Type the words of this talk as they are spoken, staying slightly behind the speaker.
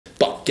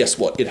guess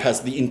what? It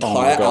has the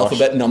entire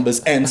alphabet,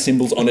 numbers, and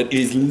symbols on it. It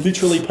is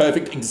literally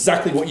perfect,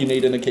 exactly what you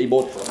need in a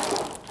keyboard.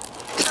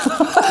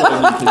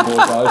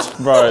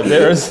 Bro,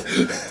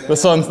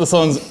 this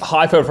one's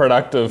hyper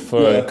productive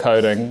for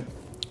coding.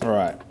 All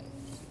right.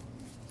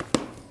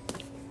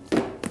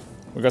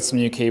 We've got some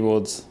new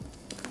keyboards.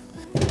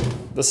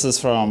 This is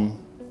from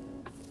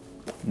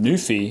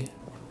NuPhy.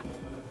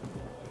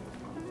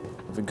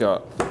 We've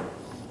got,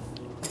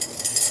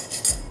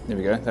 there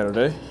we go, that'll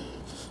do.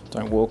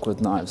 Don't walk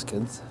with knives,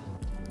 kids.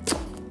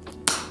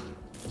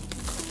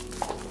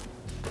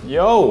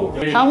 Yo,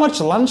 how much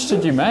lunch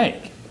did you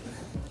make?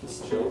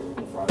 Just chilled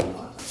on Friday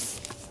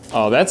night.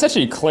 Oh, that's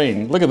actually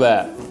clean. Look at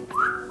that.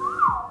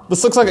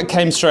 This looks like it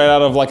came straight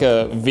out of like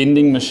a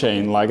vending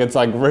machine. Like it's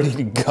like ready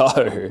to go.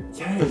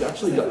 Yeah, it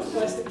actually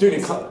does. Dude,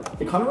 it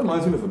kind of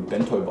reminds me of a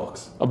bento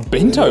box. A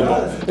bento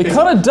box? It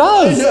kind of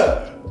does.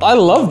 Yeah. I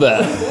love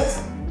that.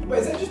 Wait,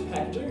 is that just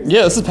packaging?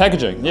 Yeah, this is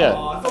packaging, yeah.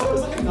 Oh, I thought it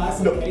was like a nice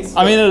little case.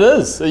 I mean, it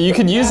is. You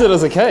can use it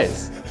as a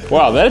case.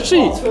 Wow, that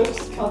actually,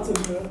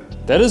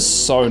 that is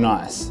so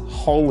nice.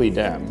 Holy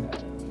damn.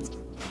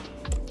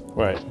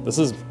 Wait, this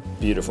is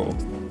beautiful.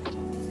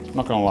 I'm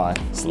not gonna lie.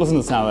 Listen to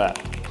the sound of that.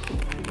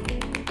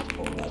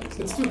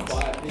 It's too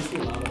quiet. It needs to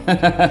be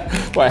louder.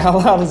 Wait, how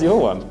loud is your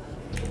one?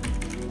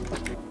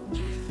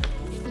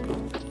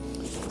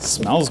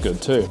 Smells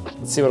good too.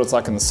 Let's see what it's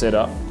like in the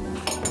setup.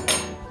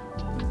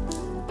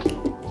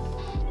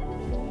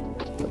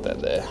 Put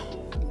that there.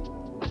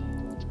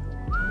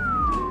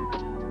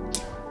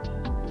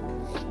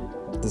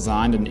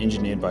 Designed and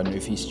engineered by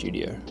NuPhy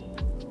Studio.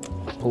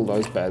 Pull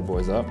those bad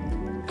boys up.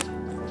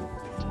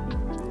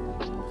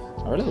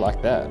 I really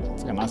like that.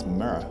 It's like a nice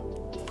mirror.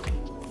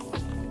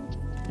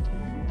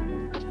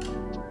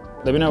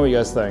 Let me know what you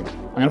guys think.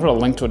 I'm gonna put a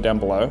link to it down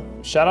below.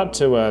 Shout out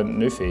to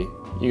NuPhy.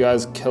 You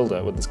guys killed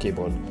it with this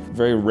keyboard.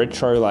 Very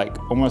retro, like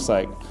almost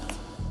like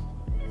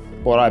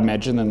what I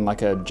imagine in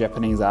like a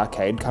Japanese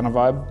arcade kind of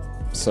vibe.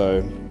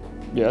 So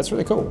yeah, that's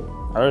really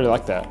cool. I really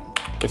like that.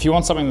 If you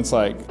want something that's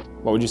like,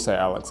 what would you say,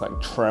 Alex?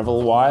 Like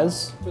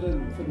travel-wise? Fit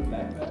in the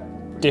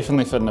backpack.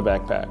 Definitely fit in a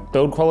backpack.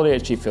 Build quality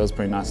actually feels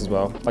pretty nice as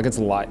well. Like it's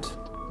light.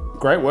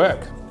 Great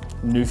work.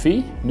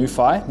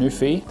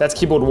 NuPhy. That's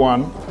keyboard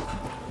 1.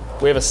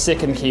 We have a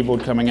second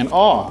keyboard coming in.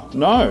 Oh,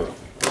 no.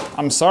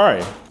 I'm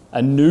sorry.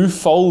 A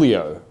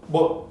NuFolio.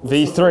 What?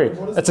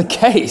 V3. It's a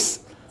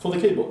case. For the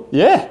keyboard?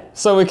 Yeah,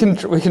 so we can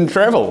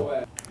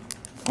travel.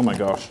 Oh my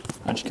gosh,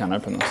 I actually can't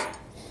open this.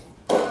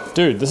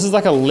 Dude, this is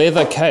like a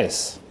leather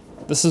case.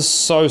 This is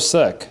so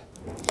sick.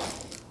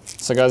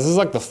 So guys, this is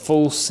like the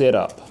full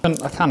setup.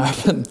 I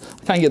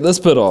can't get this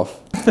bit off.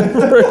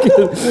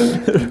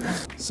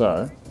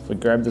 So, if we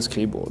grab this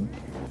keyboard,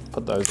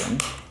 put those in,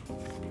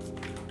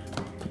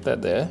 put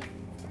that there.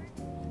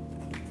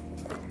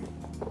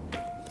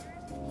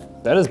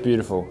 That is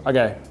beautiful.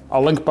 Okay,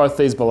 I'll link both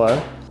these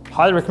below.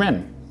 Highly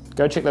recommend.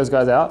 Go check those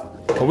guys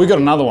out. But we got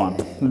another one.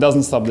 It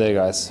doesn't stop there,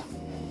 guys.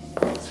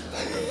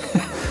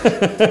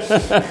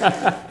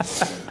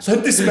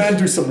 Let this man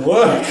do some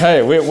work.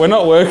 Hey, we're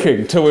not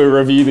working till we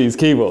review these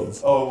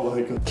keyboards. Oh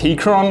my god.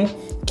 Keychron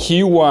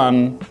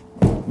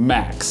Q1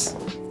 Max.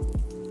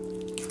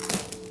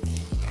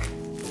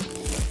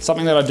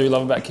 Something that I do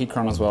love about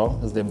Keychron as well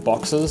is their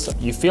boxes.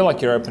 You feel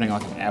like you're opening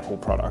like an Apple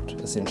product,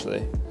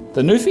 essentially.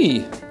 The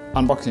NuPhy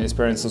unboxing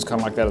experience was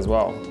kind of like that as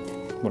well.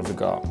 What have we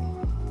got?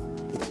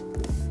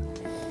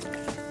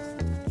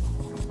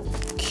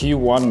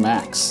 Q1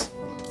 Max.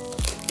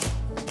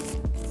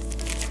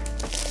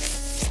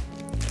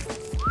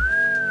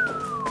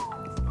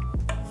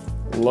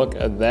 Look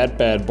at that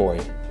bad boy.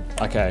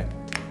 Okay.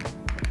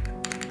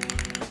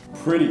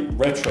 Pretty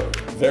retro,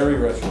 very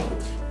retro.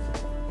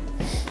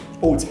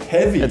 Oh, it's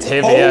heavy. It's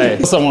heavy,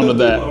 eh? Someone with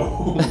that.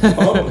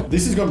 Oh,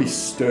 this is gonna be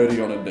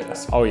sturdy on a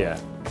desk. Oh yeah.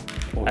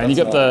 Oh, and you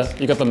got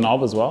the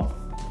knob as well.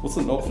 What's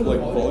the knob for, like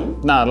volume?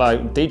 No,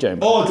 like DJ.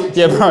 Oh, DJ.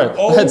 Yeah, bro.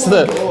 Oh, it's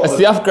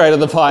the upgrade of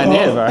the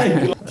Pioneer, bro.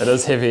 God. It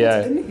is heavy,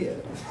 eh? In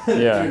here.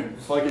 Yeah. Dude,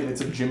 fucking,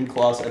 it's a gym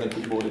class and a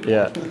keyboard.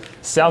 Yeah.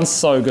 Sounds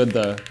so good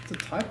though. It's a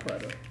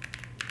typewriter.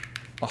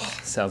 Oh,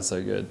 sounds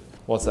so good.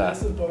 What's that?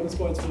 Massive bonus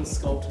points for the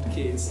sculpted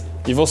keys.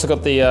 You've also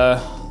got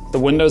the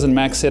Windows and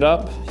Mac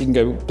setup. You can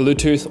go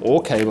Bluetooth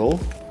or cable.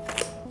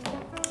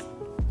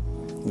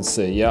 Let's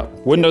see, yeah.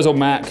 Windows or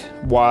Mac,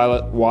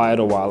 wired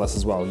or wireless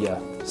as well, yeah.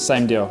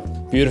 Same deal.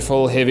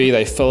 Beautiful, heavy,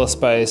 they fill a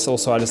space.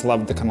 Also, I just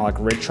love the kind of like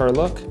retro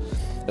look.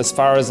 As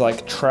far as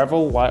like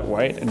travel,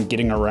 lightweight, and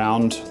getting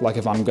around, like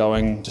if I'm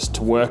going just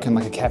to work in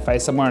like a cafe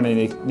somewhere and I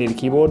need a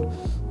keyboard,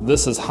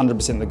 this is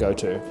 100% the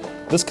go-to.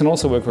 This can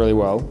also work really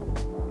well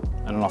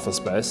in an office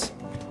space.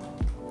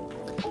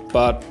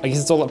 But I guess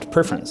it's all up to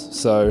preference.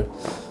 So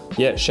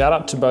yeah, shout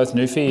out to both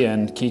NuPhy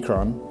and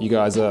Keychron. You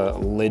guys are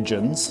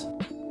legends.